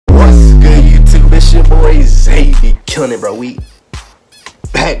ZayBeKillinIT, bro. We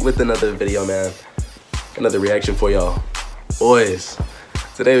back with another video, man. Another reaction for y'all, boys.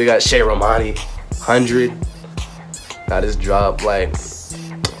 Today we got CheRomani 100. Now this dropped like,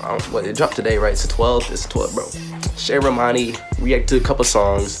 what it dropped today, right? It's 12. It's 12, bro. CheRomani react to a couple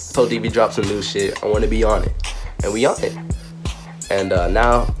songs. Told DB drop some new shit. I want to be on it, and we on it. And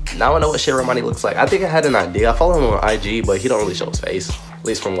now I know what CheRomani looks like. I think I had an idea. I follow him on IG, but he don't really show his face, at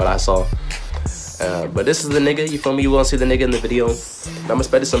least from what I saw. But this is the nigga, you feel me? You won't see the nigga in the video. I'm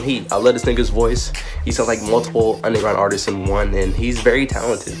expecting some heat. I love this nigga's voice. He sounds like multiple underground artists in one, and he's very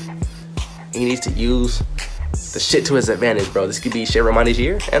talented. He needs to use the shit to his advantage, bro. This could be CheRomani's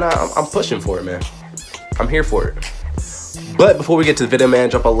year, and I'm pushing for it, man. I'm here for it. But before we get to the video, man,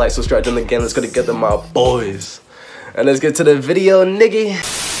 drop a like, subscribe, and again, let's go together, my boys. And let's get to the video,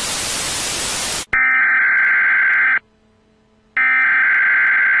 nigga.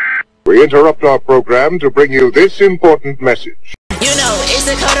 We interrupt our program to bring you this important message. You know, it's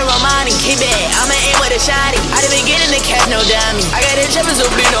the CheRomani. Keep it, I'ma aim with a shotty. I didn't get in the cash, no dummy. I got the chippers, so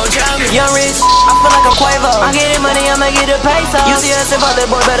please don't try me. Young rich, I feel like I'm Quavo. I'm getting money, I'ma get the pesos. You see us about that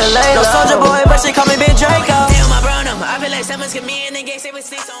boy, better lay low. No soldier boy, but she call me Big Draco. Damn, I burn him. I feel like someone's get me in the game, say with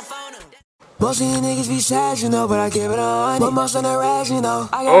six on phone him. Most of you niggas be sad, you know, but I give it on. But most of the rags, you know,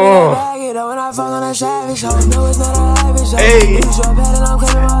 I got me bag, you know, when I fall on a savage, I know it's not a lavish, hey. You so bad and I'm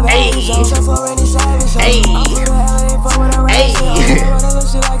claiming my baggage, hey. So for any savage, hey. I'm through the hell, it ain't for what I rap, so I run that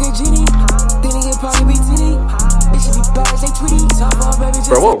shit like a genie. Then he get probably be titty. It should be bad, say tweety. Top off, baby,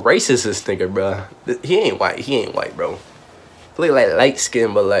 just. Bro, what race is this nigga, bro? He ain't white, bro. He look like light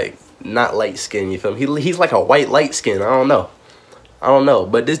skin, but like not light skin, you feel me? He's like a white light skin, I don't know,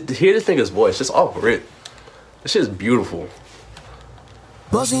 but hear this nigga's voice, just all rip. This shit's beautiful.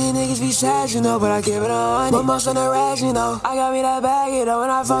 Most of you niggas be sad, you know, but I give it on. But most of the rags, you know, I got me that bag, you know, when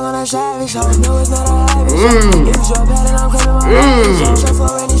I fall on a savage, I know it's not a habit. If you so bad and I'm claiming my baggage, so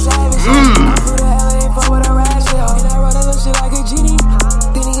for any savage, I'm through the hell, it ain't for what I rap, so and I run that little shit like a genie.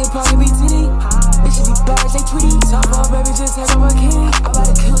 Then he get probably be titty. It should be bad, say tweety. Top off, baby, just take on my kitty. I'm about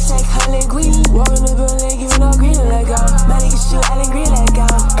to kill, say, Colin Green. Walk in the building, giving no green, let go. Man, nigga shoot, Allen Green, let go.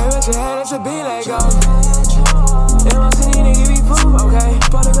 Hey, what your head, that's a beat, let go. In my city, nigga, be fool, okay.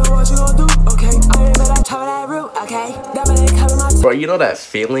 But I know what you gon' do, okay. I ain't been on top of that root, okay. That man ain't coming my bro, you know that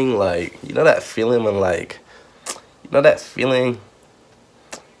feeling, like, you know that feeling when, like, you know that feeling,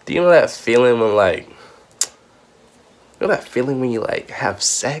 do you know that feeling when, like, you know that feeling when you, like, have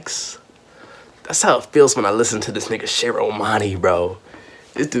sex? That's how it feels when I listen to this nigga CheRomani, bro.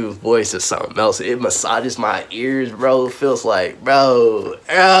 This dude's voice is something else. It massages my ears, bro. It feels like, bro,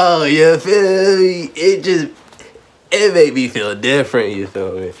 oh, you feel me? It made me feel different, you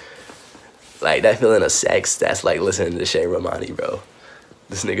feel me? Like, that feeling of sex, that's like listening to CheRomani, bro.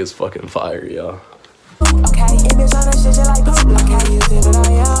 This nigga's fucking fire, y'all. Okay, and bitch on that shit just like pump. Okay, you think that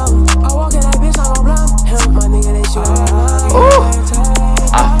I am. I walk in that bitch, I'm gon' blunt. Him, my nigga, they shoot.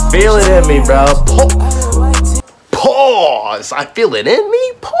 I feel it in me, bro. Pause. I feel it in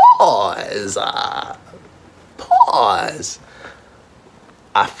me. Pause. Pause.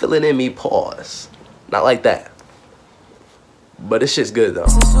 I feel it in me. Pause. Not like that. But this shit's good though.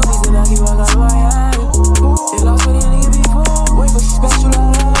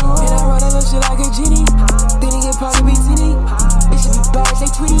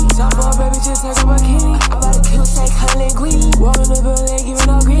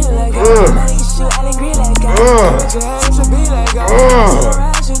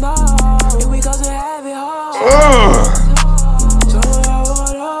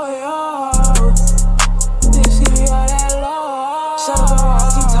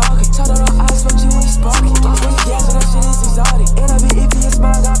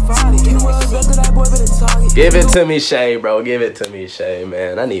 Give it to me, Shay, bro. Give it to me, Shay,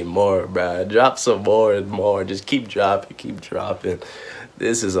 man. I need more, bro. Drop some more and more. Just keep dropping, keep dropping.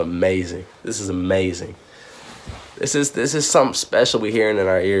 This is amazing. This is amazing. This is something special we hearing in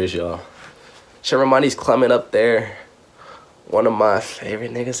our ears, y'all. CheRomani's climbing up there. One of my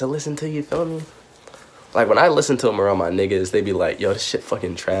favorite niggas to listen to, you feel me? Like, when I listen to him around my niggas, they be like, yo, this shit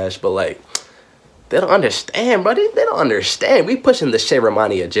fucking trash. But, like, they don't understand, bro. They don't understand. We pushing the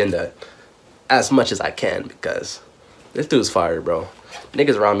CheRomani agenda as much as I can because this dude's fire, bro.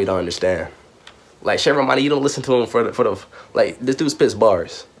 Niggas around me don't understand. Like, CheRomani, you don't listen to him for the like, this dude spits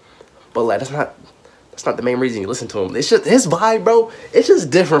bars. But, like, that's not the main reason you listen to him. It's just his vibe, bro. It's just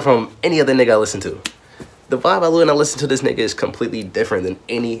different from any other nigga I listen to. The vibe when I listen to this nigga is completely different than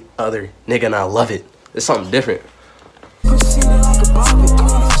any other nigga, and I love it. It's something different.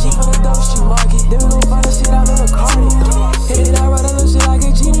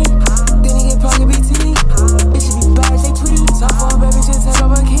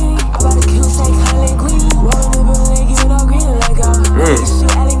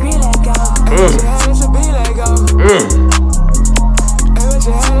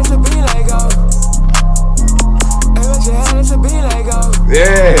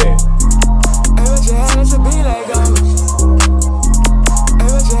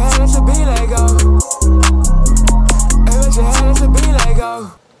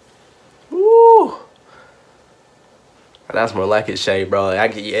 go. Woo. That's more like it, Shay, bro.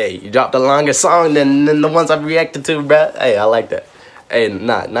 Hey, you dropped a longer song than the ones I've reacted to, bro. Hey, I like that. Hey,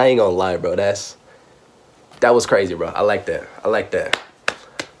 nah, I ain't gonna lie, bro. That was crazy, bro. I like that. I like that.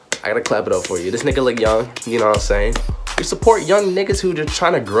 I gotta clap it up for you. This nigga look young, you know what I'm saying? We support young niggas who just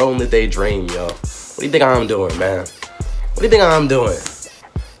trying to grow and live their dream, yo. What do you think I'm doing, man? What do you think I'm doing?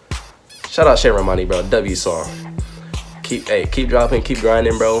 Shout out CheRomani, bro. W song. Keep dropping, keep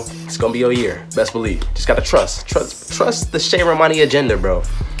grinding, bro. It's gonna be your year. Best believe. Just gotta trust the CheRomani agenda, bro.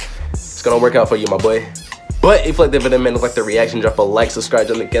 It's gonna work out for you, my boy. But if you like the video, man, like the reaction, drop a like, subscribe,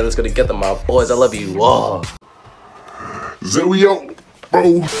 jump again. Let's go together, my boys. I love you all. Zoe,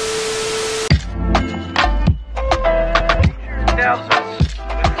 bro.